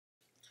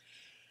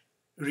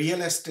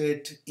Real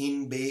estate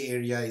in Bay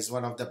Area is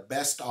one of the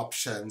best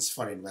options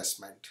for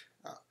investment.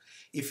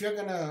 If you're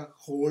gonna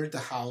hold the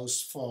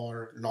house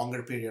for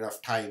longer period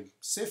of time,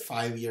 say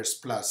 5 years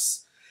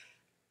plus,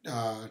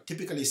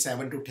 typically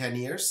 7 to 10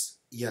 years,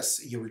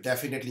 yes, you will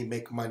definitely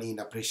make money in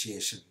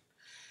appreciation.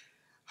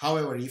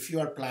 However, if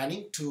you are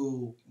planning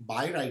to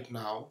buy right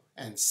now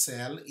and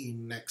sell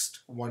in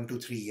next 1 to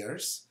 3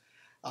 years,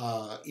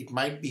 it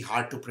might be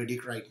hard to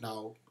predict right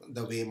now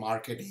the way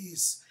market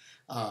is.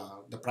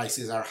 The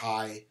prices are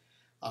high.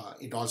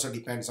 It also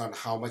depends on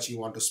how much you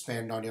want to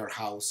spend on your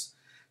house.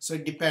 So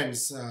it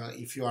depends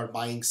if you are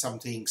buying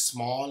something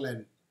small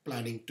and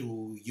planning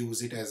to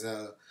use it as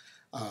a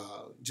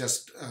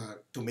just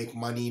to make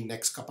money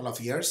next couple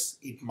of years.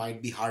 It might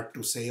be hard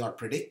to say or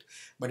predict,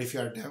 but if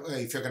you're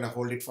going to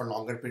hold it for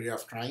longer period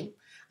of time,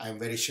 I'm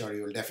very sure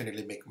you will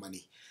definitely make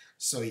money.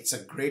 So it's a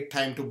great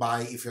time to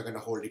buy if you're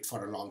going to hold it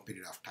for a long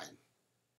period of time.